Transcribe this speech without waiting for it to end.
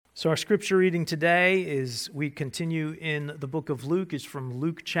So our scripture reading today is, we continue in the book of Luke, is from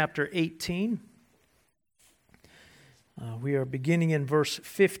Luke chapter 18. We are beginning in verse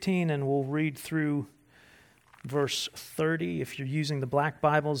 15 and we'll read through verse 30. If you're using the black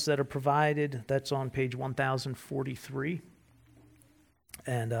Bibles that are provided, that's on page 1043.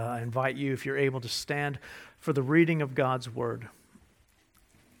 And I invite you, if you're able, to stand for the reading of God's word.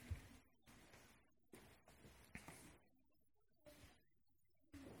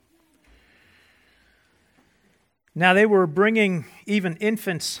 Now they were bringing even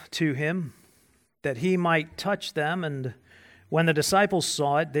infants to him, that he might touch them, and when the disciples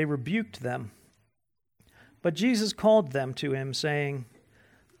saw it, they rebuked them. But Jesus called them to him, saying,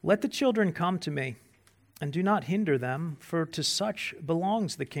 "Let the children come to me, and do not hinder them, for to such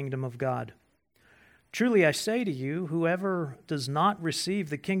belongs the kingdom of God. Truly I say to you, whoever does not receive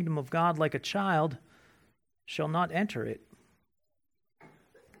the kingdom of God like a child shall not enter it."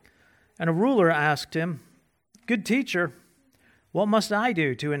 And a ruler asked him, "Good teacher, what must I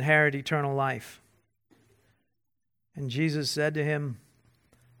do to inherit eternal life?" And Jesus said to him,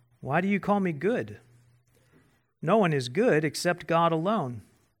 "Why do you call me good? No one is good except God alone.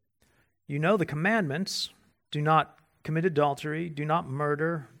 You know the commandments: do not commit adultery, do not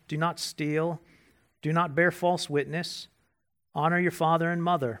murder, do not steal, do not bear false witness, honor your father and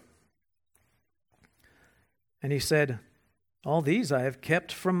mother." And he said, "All these I have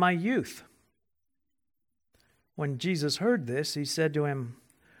kept from my youth." When Jesus heard this, he said to him,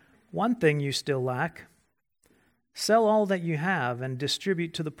 "One thing you still lack. Sell all that you have and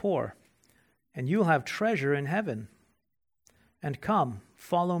distribute to the poor, and you'll have treasure in heaven. And come,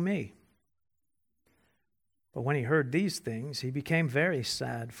 follow me." But when he heard these things, he became very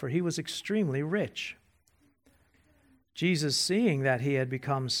sad, for he was extremely rich. Jesus, seeing that he had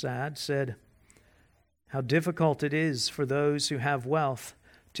become sad, said, "How difficult it is for those who have wealth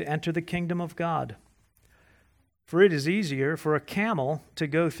to enter the kingdom of God. For it is easier for a camel to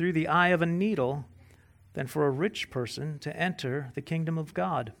go through the eye of a needle than for a rich person to enter the kingdom of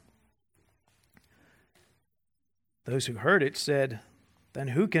God." Those who heard it said, "Then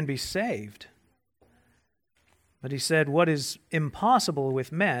who can be saved?" But he said, "What is impossible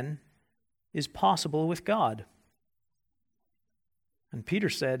with men is possible with God." And Peter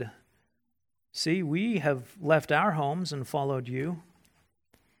said, "See, we have left our homes and followed you."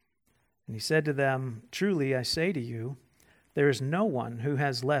 And he said to them, "Truly I say to you, there is no one who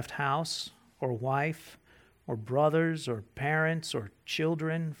has left house or wife or brothers or parents or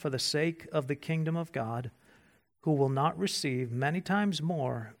children for the sake of the kingdom of God, who will not receive many times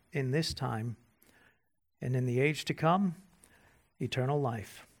more in this time, and in the age to come, eternal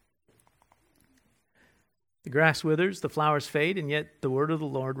life." The grass withers, the flowers fade, and yet the word of the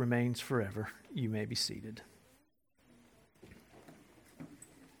Lord remains forever. You may be seated.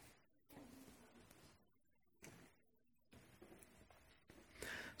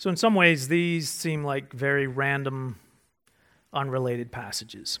 So in some ways, these seem like very random, unrelated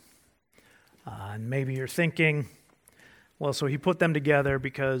passages. And maybe you're thinking, well, so he put them together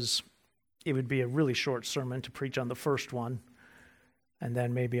because it would be a really short sermon to preach on the first one, and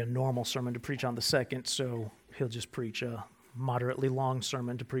then maybe a normal sermon to preach on the second, so he'll just preach a moderately long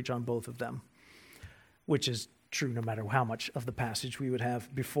sermon to preach on both of them, which is true no matter how much of the passage we would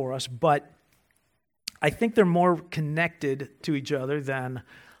have before us. But I think they're more connected to each other than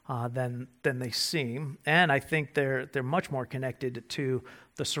they seem, and I think they're much more connected to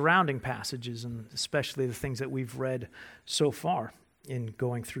the surrounding passages, and especially the things that we've read so far in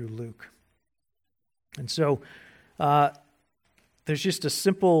going through Luke. And so there's just a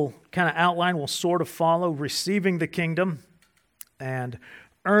simple kind of outline we'll sort of follow: receiving the kingdom and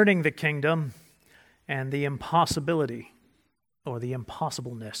earning the kingdom and the impossibility or the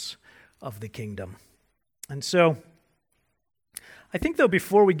impossibleness of the kingdom. And so I think, though,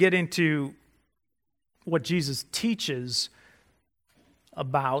 before we get into what Jesus teaches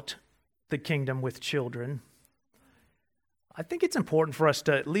about the kingdom with children, I think it's important for us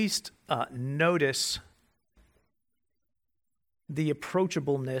to at least notice the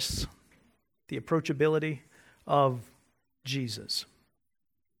approachableness, the approachability of Jesus.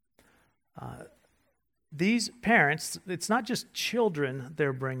 These parents, it's not just children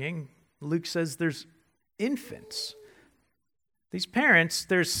they're bringing. Luke says there's infants. These parents,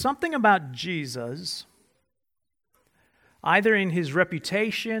 there's something about Jesus, either in his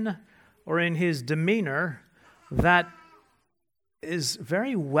reputation or in his demeanor, that is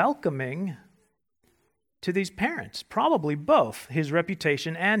very welcoming to these parents. Probably both his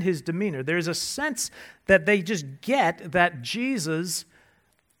reputation and his demeanor. There's a sense that they just get that Jesus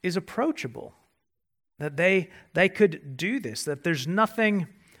is approachable, that they could do this, that there's nothing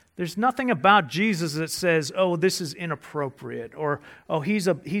There's nothing about Jesus that says, oh, this is inappropriate, or, oh, he's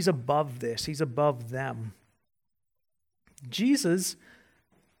above this, he's above them. Jesus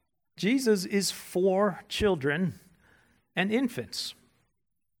is for children and infants.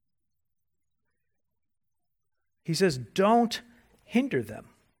 He says, don't hinder them.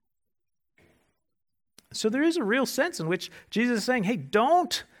 So there is a real sense in which Jesus is saying, hey,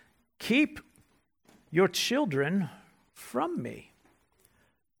 don't keep your children from me.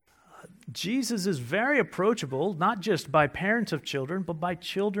 Jesus is very approachable, not just by parents of children, but by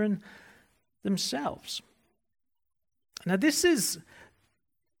children themselves. Now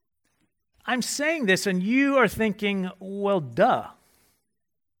I'm saying this and you are thinking, well, duh.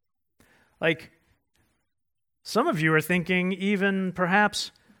 Like, some of you are thinking even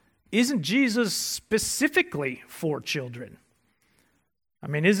perhaps, isn't Jesus specifically for children? I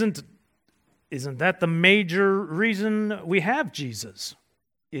mean, isn't that the major reason we have Jesus?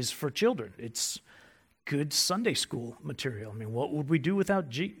 Is for children. It's good Sunday school material. I mean, what would we do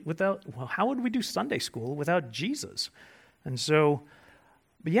how would we do Sunday school without Jesus? And so,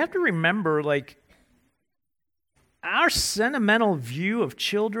 but you have to remember, like, our sentimental view of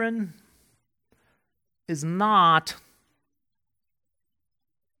children is not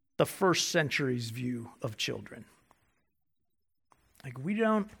the first century's view of children. Like,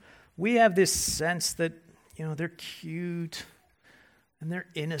 we have this sense that, they're cute, and they're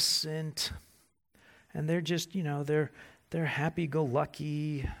innocent, and they're just, they're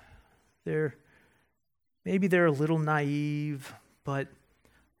happy-go-lucky. Maybe they're a little naive, but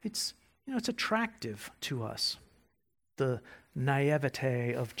it's attractive to us, the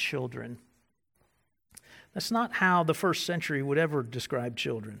naivete of children. That's not how the first century would ever describe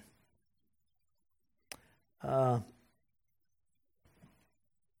children.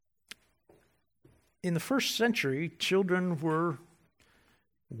 In the first century, children were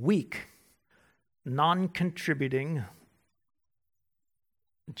weak, non-contributing,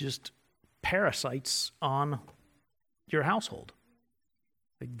 just parasites on your household.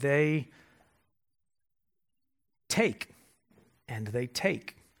 Like, they take, and they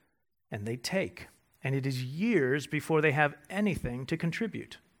take, and they take. And it is years before they have anything to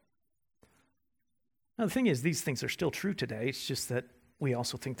contribute. Now, the thing is, these things are still true today. It's just that we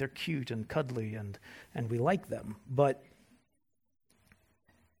also think they're cute and cuddly, and we like them. But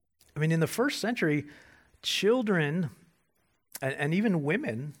I mean, in the first century, children and even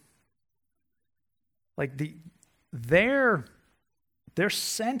women, like their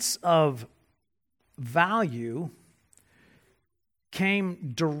sense of value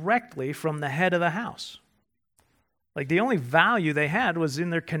came directly from the head of the house. Like, the only value they had was in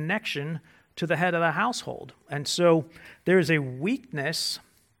their connection to the head of the household. And so there's a weakness,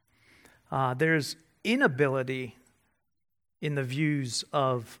 there's inability in the views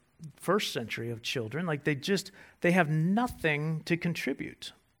of first century of children. Like, they have nothing to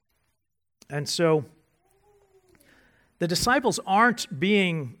contribute. And so the disciples aren't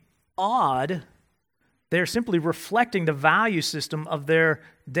being odd. They're simply reflecting the value system of their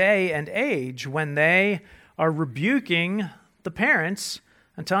day and age when they are rebuking the parents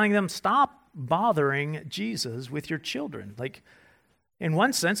and telling them, stop bothering Jesus with your children. Like, in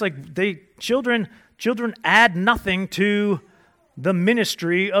one sense, like, children add nothing to the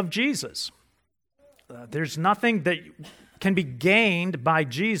ministry of Jesus. There's nothing that can be gained by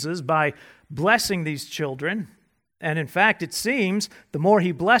Jesus by blessing these children. And in fact, it seems the more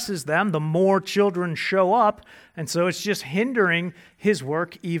he blesses them, the more children show up. And so it's just hindering his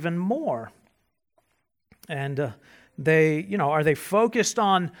work even more. And are they focused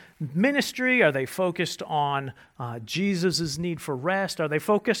on ministry? Are they focused on Jesus' need for rest? Are they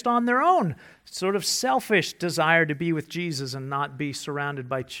focused on their own sort of selfish desire to be with Jesus and not be surrounded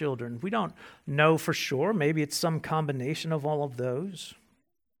by children? We don't know for sure. Maybe it's some combination of all of those.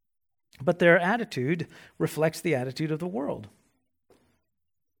 But their attitude reflects the attitude of the world.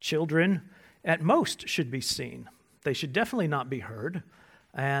 Children, at most, should be seen. They should definitely not be heard.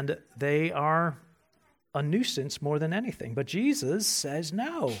 And they are a nuisance more than anything. But Jesus says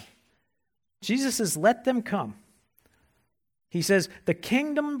no. Jesus says, let them come. He says, the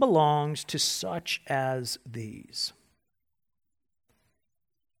kingdom belongs to such as these.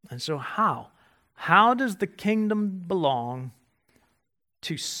 And so how? How does the kingdom belong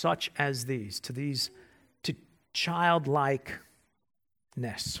to such as these, to childlikeness?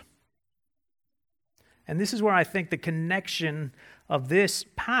 And this is where I think the connection of this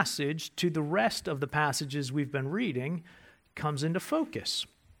passage to the rest of the passages we've been reading comes into focus.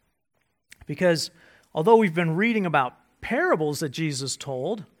 Because although we've been reading about parables that Jesus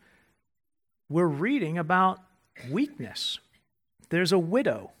told, we're reading about weakness. There's a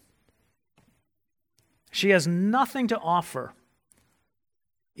widow She has nothing to offer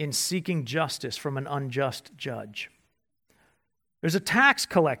in seeking justice from an unjust judge. There's a tax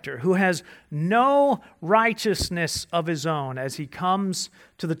collector who has no righteousness of his own as he comes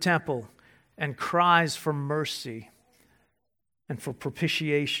to the temple and cries for mercy and for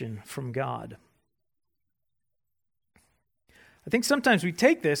propitiation from God. I think sometimes we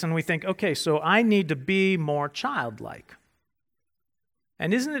take this and we think, okay, so I need to be more childlike.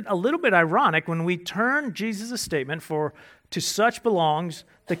 And isn't it a little bit ironic when we turn Jesus' statement to such belongs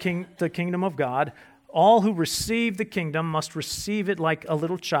the kingdom of God, all who receive the kingdom must receive it like a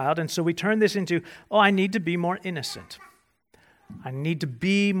little child. And so we turn this into, I need to be more innocent. I need to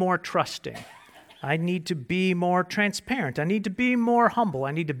be more trusting. I need to be more transparent. I need to be more humble.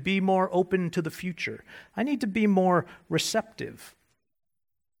 I need to be more open to the future. I need to be more receptive.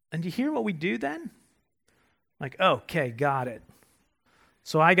 And you hear what we do then? Like, okay, got it.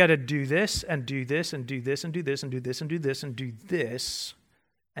 So I got to do this and do this and do this and do this and do this and do this and do this,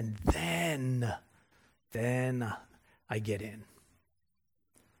 and then I get in.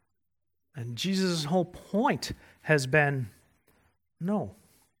 And Jesus' whole point has been, no,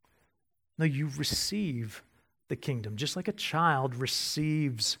 you receive the kingdom. Just like a child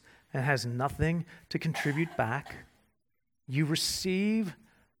receives and has nothing to contribute back, you receive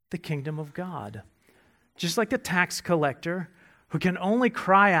the kingdom of God. Just like the tax collector who can only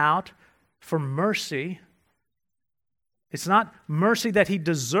cry out for mercy. It's not mercy that he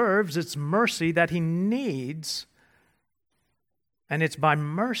deserves, it's mercy that he needs. And it's by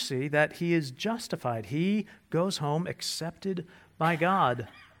mercy that he is justified. He goes home accepted by God.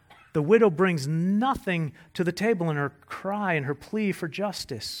 The widow brings nothing to the table in her cry and her plea for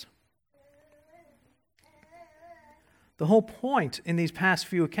justice. The whole point in these past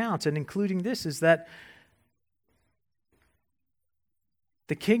few accounts, and including this, is that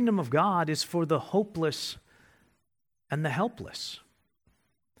the kingdom of God is for the hopeless and the helpless.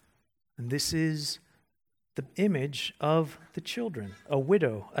 And this is the image of the children, a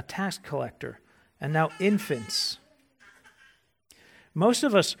widow, a tax collector, and now infants. Most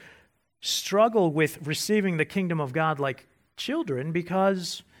of us struggle with receiving the kingdom of God like children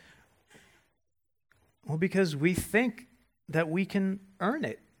because we think that we can earn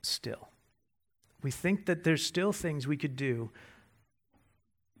it still. We think that there's still things we could do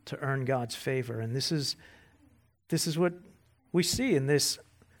to earn God's favor. And this is what we see in this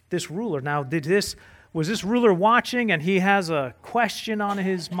ruler. Now, was this ruler watching and he has a question on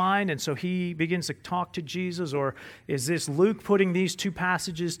his mind and so he begins to talk to Jesus? Or is this Luke putting these two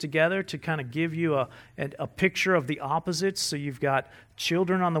passages together to kind of give you a picture of the opposites? So you've got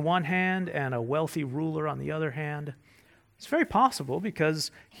children on the one hand and a wealthy ruler on the other hand. It's very possible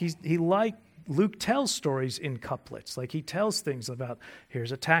because Luke tells stories in couplets. Like he tells things about,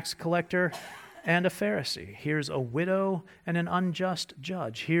 here's a tax collector and a Pharisee. Here's a widow and an unjust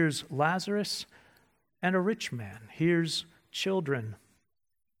judge. Here's Lazarus and a rich man. Here's children.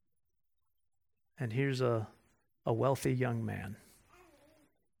 And here's a wealthy young man.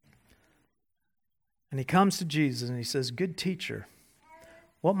 And he comes to Jesus and he says, "Good teacher,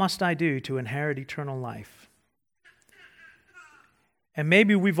 what must I do to inherit eternal life?" And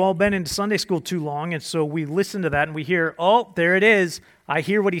maybe we've all been in Sunday school too long, and so we listen to that and we hear, oh, there it is. I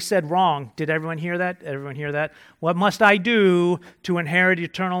hear what he said wrong. Did everyone hear that? Everyone hear that? What must I do to inherit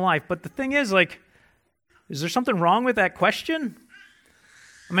eternal life? But the thing is, is there something wrong with that question?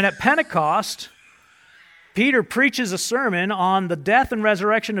 I mean, at Pentecost, Peter preaches a sermon on the death and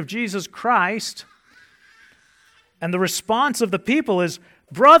resurrection of Jesus Christ, and the response of the people is,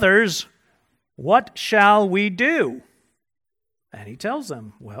 "Brothers, what shall we do?" And he tells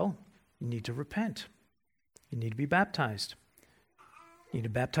them, well, you need to repent. You need to be baptized. You need to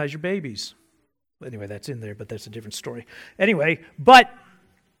baptize your babies. Anyway, that's in there, but that's a different story. Anyway, but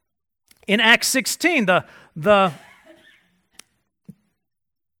in Acts 16, the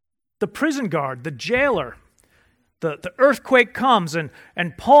prison guard, the jailer, the earthquake comes, and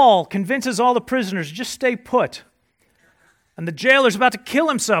Paul convinces all the prisoners, just stay put. And the jailer's about to kill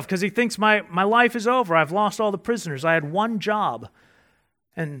himself because he thinks my life is over. I've lost all the prisoners. I had one job.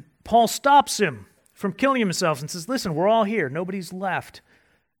 And Paul stops him from killing himself and says, listen, we're all here. Nobody's left.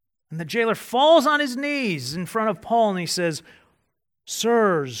 And the jailer falls on his knees in front of Paul and he says,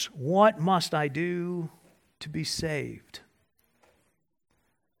 "Sirs, what must I do to be saved?"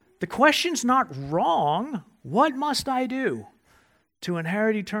 The question's not wrong. What must I do to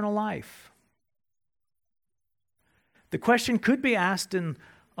inherit eternal life? The question could be asked in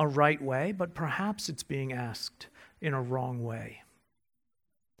a right way, but perhaps it's being asked in a wrong way.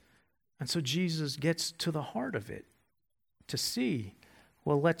 And so Jesus gets to the heart of it to see,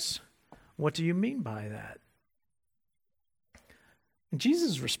 well, let's What do you mean by that? And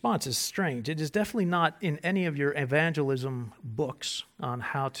Jesus' response is strange. It is definitely not in any of your evangelism books on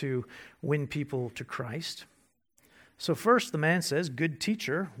how to win people to Christ. So first the man says, "Good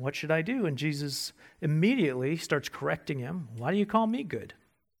teacher, what should I do?" And Jesus immediately starts correcting him. "Why do you call me good?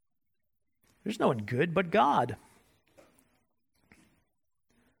 There's no one good but God."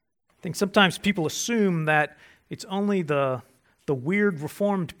 I think sometimes people assume that it's only the weird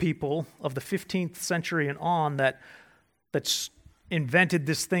Reformed people of the 15th century and on that's invented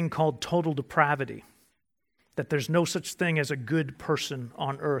this thing called total depravity, that there's no such thing as a good person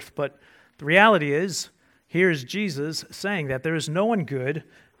on earth. But the reality is, here's Jesus saying that there is no one good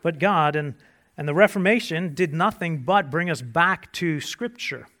but God, and the Reformation did nothing but bring us back to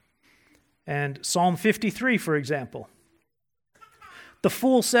Scripture. And Psalm 53, for example. "The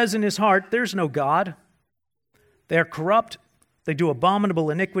fool says in his heart, 'There's no God.' They are corrupt. They do abominable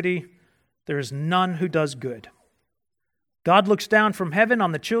iniquity. There is none who does good. God looks down from heaven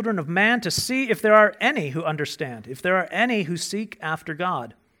on the children of man to see if there are any who understand, if there are any who seek after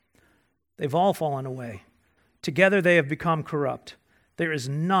God. They've all fallen away. Together they have become corrupt. There is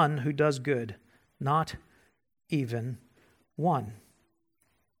none who does good, not even one."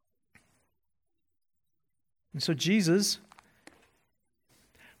 And so Jesus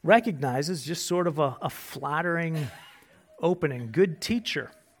recognizes just sort of a flattering opening. Good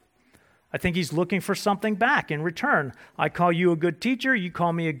teacher. I think he's looking for something back in return. I call you a good teacher, you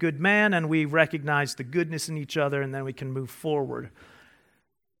call me a good man, and we recognize the goodness in each other, and then we can move forward.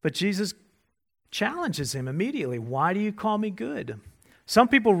 But Jesus challenges him immediately. "Why do you call me good?" Some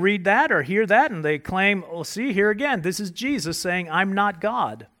people read that or hear that, and they claim, "Oh, see, here again, this is Jesus saying, I'm not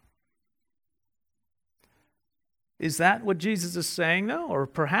God." Is that what Jesus is saying, though? Or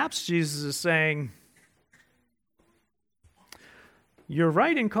perhaps Jesus is saying, "You're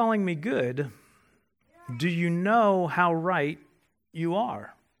right in calling me good. Do you know how right you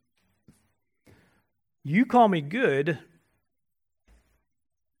are? You call me good.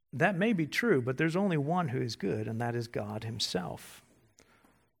 That may be true, but there's only one who is good, and that is God himself."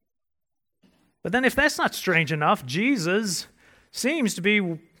 But then if that's not strange enough, Jesus seems to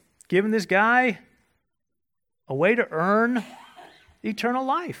be giving this guy a way to earn eternal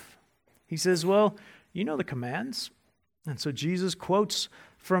life. He says, "Well, you know the commands." And so Jesus quotes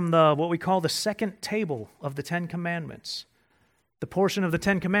from what we call the second table of the Ten Commandments, the portion of the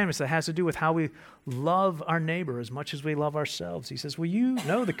Ten Commandments that has to do with how we love our neighbor as much as we love ourselves. He says, "Well, you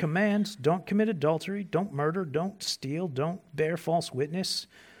know the commands. Don't commit adultery, don't murder, don't steal, don't bear false witness,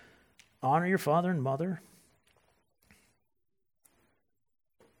 honor your father and mother."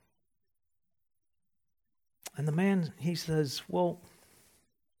 And the man, he says, well,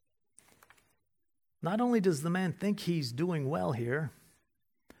 not only does the man think he's doing well here,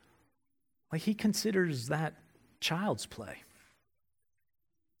 like he considers that child's play.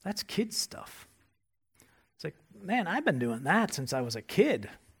 That's kid stuff. It's like, man, I've been doing that since I was a kid.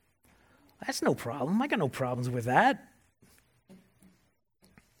 That's no problem. I got no problems with that.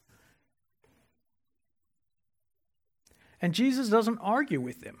 And Jesus doesn't argue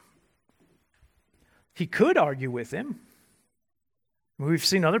with him. He could argue with him. We've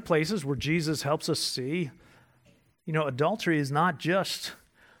seen other places where Jesus helps us see, adultery is not just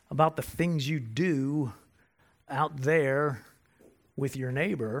about the things you do out there with your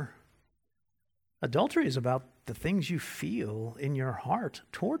neighbor. Adultery is about the things you feel in your heart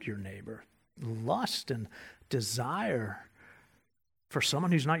toward your neighbor. Lust and desire for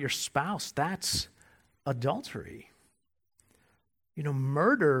someone who's not your spouse, that's adultery.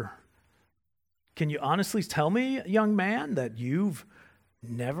 Murder. Can you honestly tell me, young man, that you've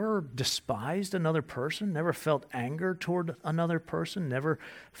never despised another person, never felt anger toward another person, never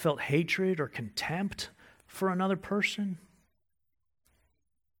felt hatred or contempt for another person?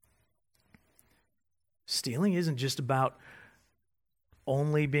 Stealing isn't just about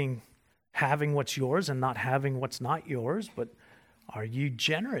only having what's yours and not having what's not yours, but are you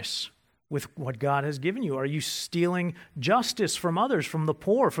generous with what God has given you? Are you stealing justice from others, from the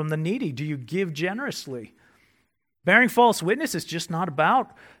poor, from the needy? Do you give generously? Bearing false witness is it's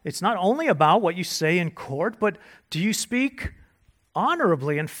not only about what you say in court, but do you speak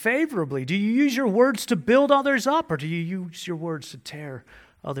honorably and favorably? Do you use your words to build others up, or do you use your words to tear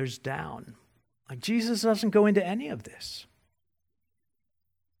others down? Like Jesus doesn't go into any of this.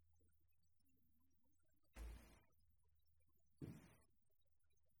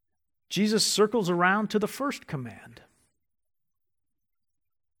 Jesus circles around to the first command.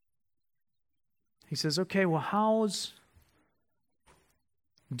 He says, okay, well,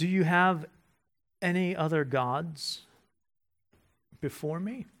 do you have any other gods before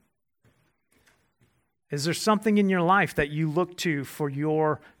me? Is there something in your life that you look to for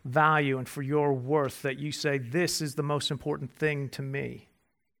your value and for your worth that you say, this is the most important thing to me?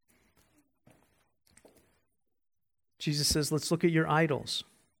 Jesus says, let's look at your idols.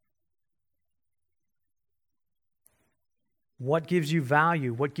 What gives you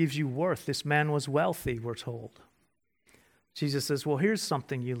value? What gives you worth? This man was wealthy, we're told. Jesus says, well, here's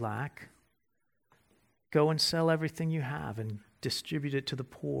something you lack. Go and sell everything you have and distribute it to the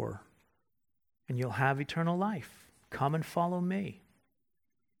poor, and you'll have eternal life. Come and follow me.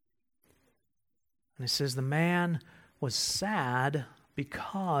 And it says the man was sad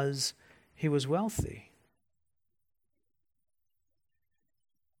because he was wealthy.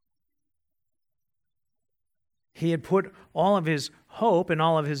 He had put all of his hope and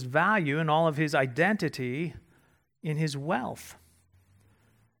all of his value and all of his identity in his wealth.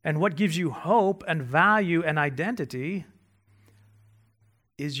 And what gives you hope and value and identity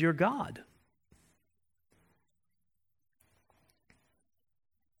is your God.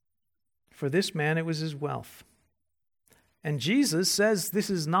 For this man, it was his wealth. And Jesus says this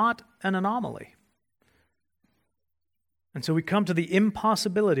is not an anomaly. And so we come to the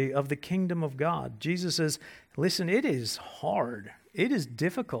impossibility of the kingdom of God. Jesus says, listen, it is hard. It is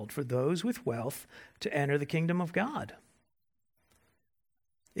difficult for those with wealth to enter the kingdom of God.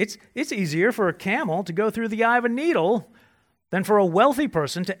 It's easier for a camel to go through the eye of a needle than for a wealthy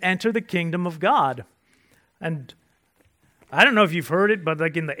person to enter the kingdom of God. And I don't know if you've heard it, but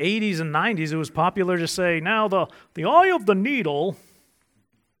like in the 80s and 90s, it was popular to say, now the eye of the needle,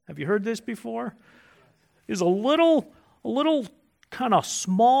 have you heard this before? Is a little kind of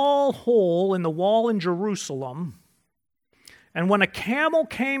small hole in the wall in Jerusalem. And when a camel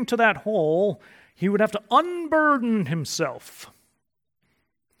came to that hole, he would have to unburden himself.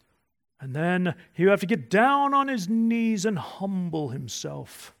 And then he would have to get down on his knees and humble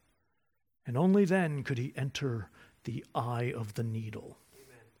himself. And only then could he enter the eye of the needle.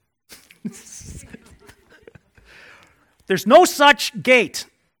 There's no such gate.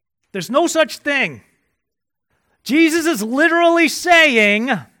 There's no such thing. Jesus is literally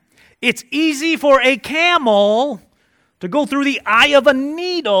saying it's easy for a camel to go through the eye of a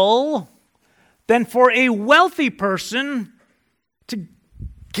needle than for a wealthy person to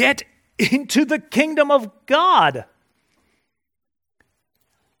get into the kingdom of God.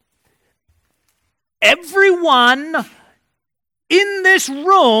 Everyone in this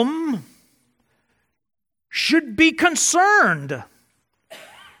room should be concerned.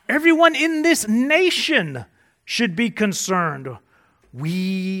 Everyone in this nation should be concerned.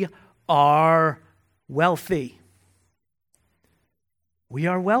 We are wealthy. We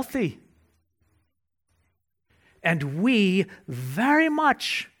are wealthy. And we very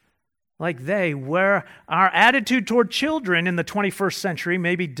much, like they, where our attitude toward children in the 21st century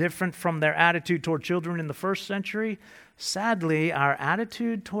may be different from their attitude toward children in the first century. Sadly, our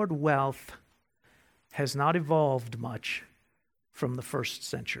attitude toward wealth has not evolved much from the first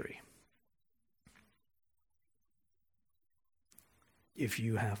century. If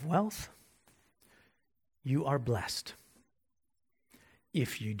you have wealth, you are blessed.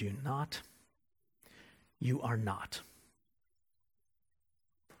 If you do not, you are not.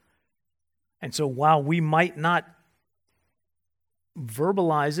 And so while we might not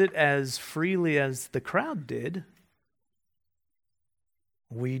verbalize it as freely as the crowd did,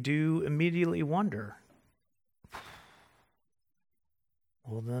 we do immediately wonder,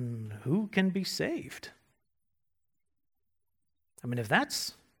 well, then who can be saved? I mean, if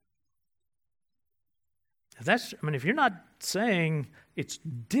you're not saying it's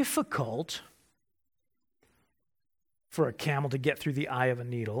difficult for a camel to get through the eye of a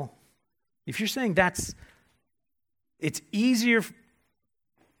needle, if you're saying it's easier,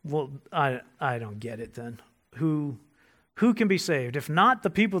 well, I don't get it then. Who can be saved? If not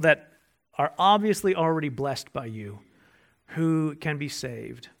the people that are obviously already blessed by you, who can be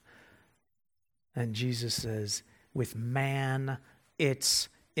saved? And Jesus says, with man, it's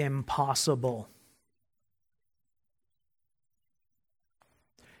impossible.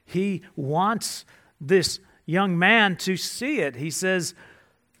 He wants this young man to see it. He says,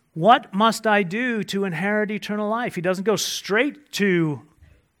 what must I do to inherit eternal life? He doesn't go straight to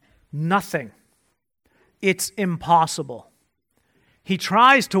nothing. It's impossible. He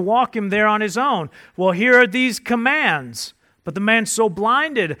tries to walk him there on his own. Well, here are these commands. But the man's so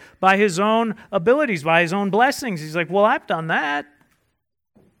blinded by his own abilities, by his own blessings. He's like, well, I've done that.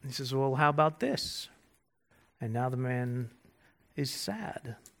 He says, well, how about this? And now the man is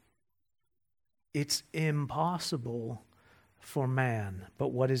sad. It's impossible for man.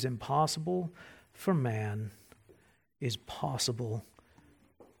 But what is impossible for man is possible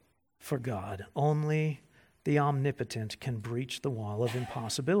for God. Only the omnipotent can breach the wall of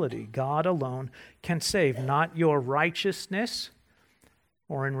impossibility. God alone can save, not your righteousness,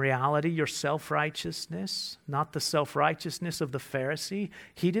 or in reality, your self-righteousness, not the self-righteousness of the Pharisee.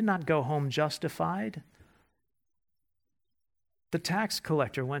 He did not go home justified. The tax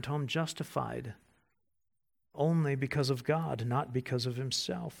collector went home justified only because of God, not because of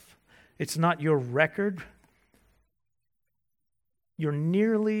himself. It's not your record, your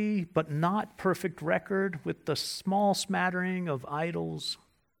nearly but not perfect record with the small smattering of idols.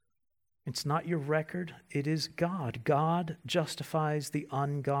 It's not your record, it is God. God justifies the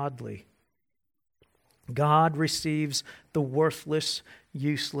ungodly. God receives the worthless,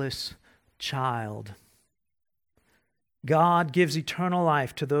 useless child. God gives eternal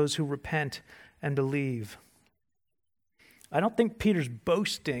life to those who repent and believe. I don't think Peter's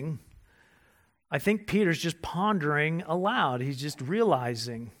boasting. I think Peter's just pondering aloud. He's just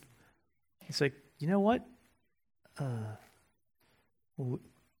realizing. He's like, you know what?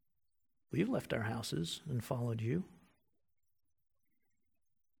 We've left our houses and followed you.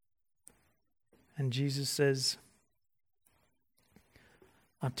 And Jesus says,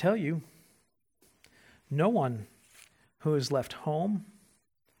 I'll tell you, no one who has left home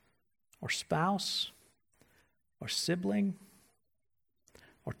or spouse or sibling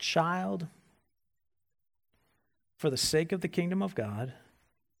or child for the sake of the kingdom of God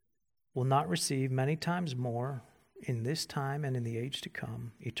will not receive many times more in this time and in the age to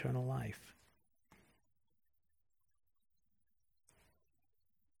come eternal life.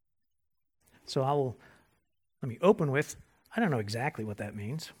 So let me open with, I don't know exactly what that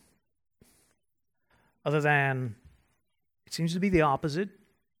means, other than it seems to be the opposite,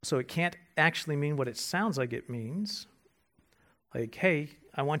 so it can't actually mean what it sounds like it means. Like, hey,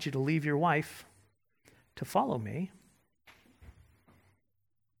 I want you to leave your wife to follow me.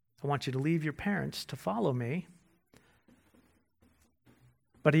 I want you to leave your parents to follow me.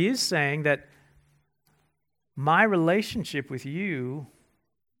 But he is saying that my relationship with you,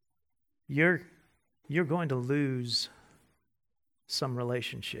 you're going to lose some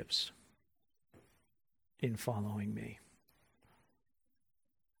relationships in following me.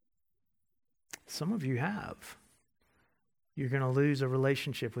 Some of you have. You're going to lose a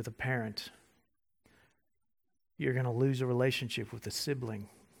relationship with a parent. You're going to lose a relationship with a sibling.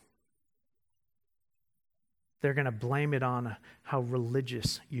 They're going to blame it on how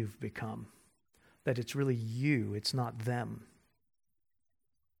religious you've become. That it's really you, it's not them.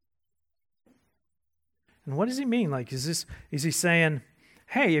 And what does he mean? Like, is he saying,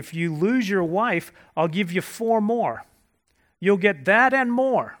 hey, if you lose your wife, I'll give you 4 more. You'll get that and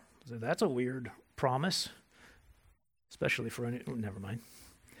more. So that's a weird promise. Especially for never mind.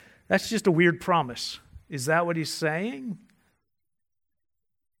 That's just a weird promise. Is that what he's saying?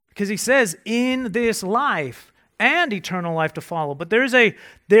 Because he says, in this life and eternal life to follow. But there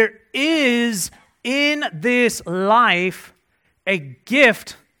is in this life a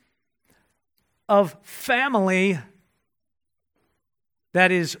gift of family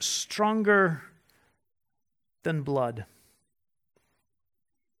that is stronger than blood.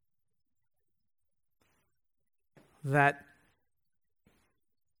 That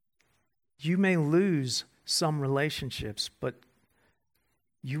you may lose some relationships, but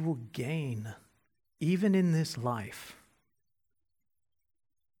you will gain, even in this life,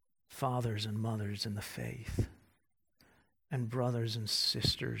 fathers and mothers in the faith, and brothers and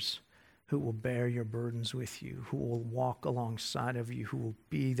sisters who will bear your burdens with you, who will walk alongside of you, who will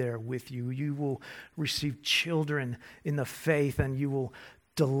be there with you. You will receive children in the faith, and you will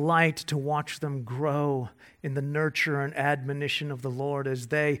delight to watch them grow in the nurture and admonition of the Lord as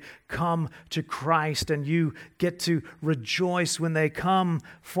they come to Christ, and you get to rejoice when they come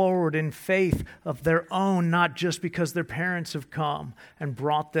forward in faith of their own, not just because their parents have come and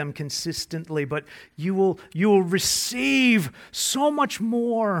brought them consistently, but you will receive so much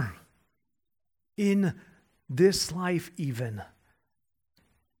more in this life even,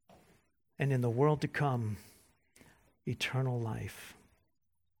 and in the world to come, eternal life.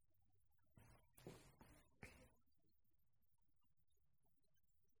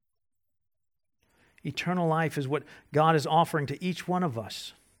 Eternal life is what God is offering to each one of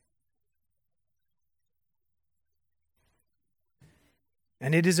us.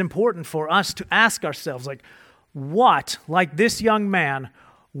 And it is important for us to ask ourselves, like this young man,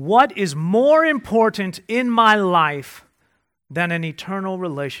 what is more important in my life than an eternal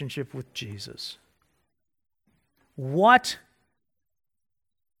relationship with Jesus? What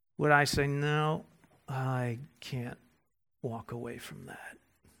would I say, no, I can't walk away from that?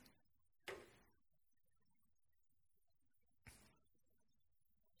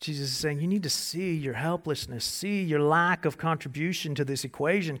 Jesus is saying, you need to see your helplessness, see your lack of contribution to this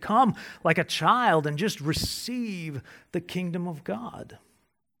equation. Come like a child and just receive the kingdom of God.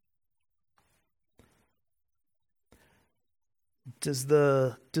 Does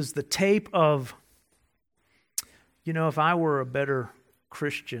the tape of, if I were a better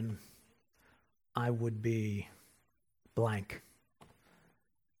Christian, I would be blank,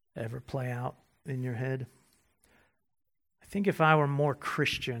 ever play out in your head? I think if I were more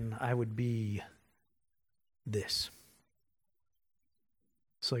Christian, I would be this.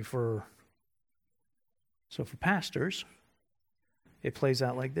 So for pastors, it plays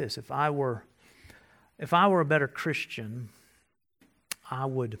out like this. If I were a better Christian, I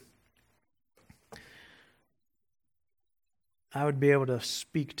would be able to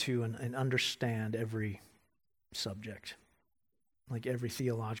speak to and understand every subject. Like every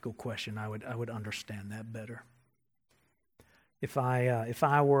theological question, I would understand that better. If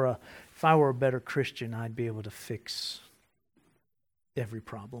I were a better Christian, I'd be able to fix every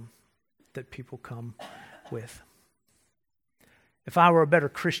problem that people come with. If I were a better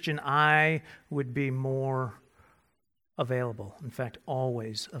Christian, I would be more available. In fact,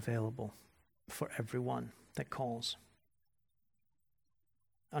 always available for everyone that calls.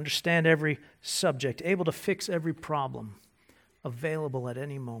 Understand every subject, able to fix every problem, available at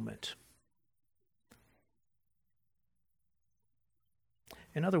any moment.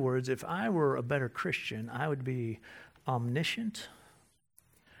 In other words, if I were a better Christian, I would be omniscient,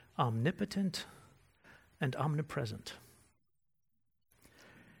 omnipotent, and omnipresent.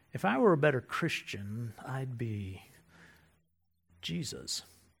 If I were a better Christian, I'd be Jesus.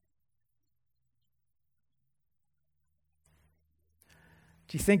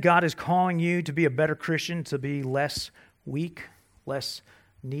 Do you think God is calling you to be a better Christian, to be less weak, less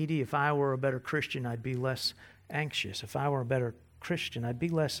needy? If I were a better Christian, I'd be less anxious. If I were a better Christian, I'd be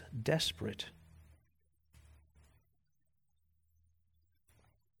less desperate.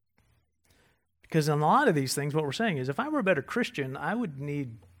 Because in a lot of these things, what we're saying is, if I were a better Christian, I would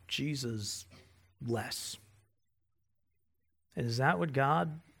need Jesus less. And is that what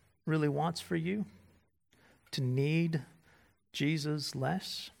God really wants for you? To need Jesus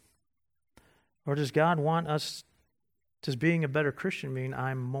less? Or does God want us, does being a better Christian mean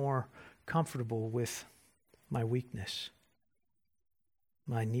I'm more comfortable with my weakness,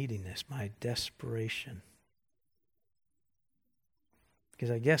 my neediness, my desperation?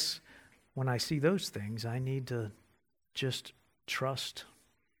 Because I guess when I see those things, I need to just trust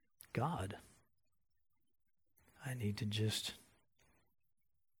God. I need to just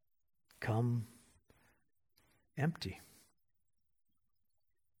come empty.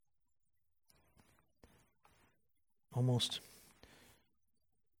 Almost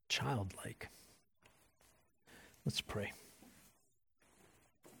childlike. Let's pray.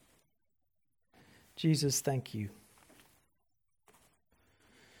 Jesus, thank you.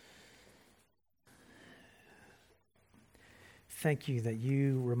 Thank you that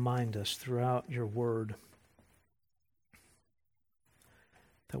you remind us throughout your word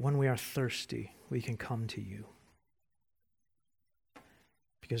that when we are thirsty, we can come to you.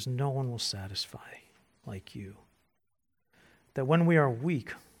 Because no one will satisfy like you. That when we are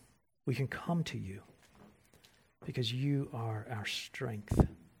weak, we can come to you because you are our strength.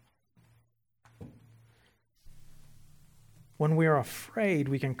 When we are afraid,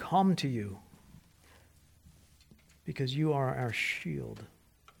 we can come to you because you are our shield.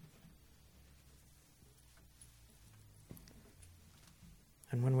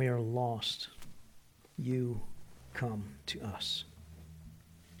 And when we are lost, you come to us.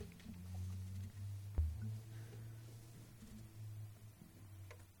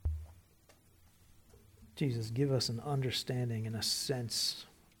 Jesus, give us an understanding and a sense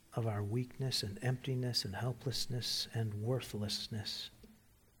of our weakness and emptiness and helplessness and worthlessness,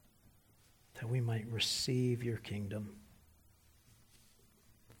 that we might receive your kingdom.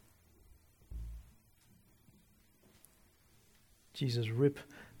 Jesus, rip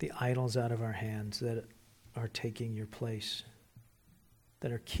the idols out of our hands that are taking your place,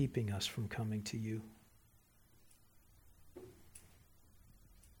 that are keeping us from coming to you.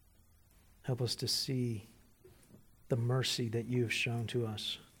 Help us to see the mercy that you have shown to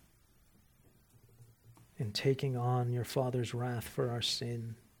us in taking on your Father's wrath for our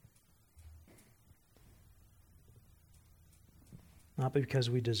sin. Not because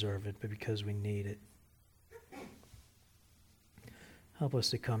we deserve it, but because we need it. Help us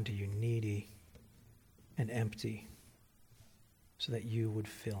to come to you needy and empty so that you would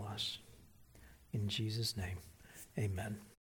fill us. In Jesus' name, amen.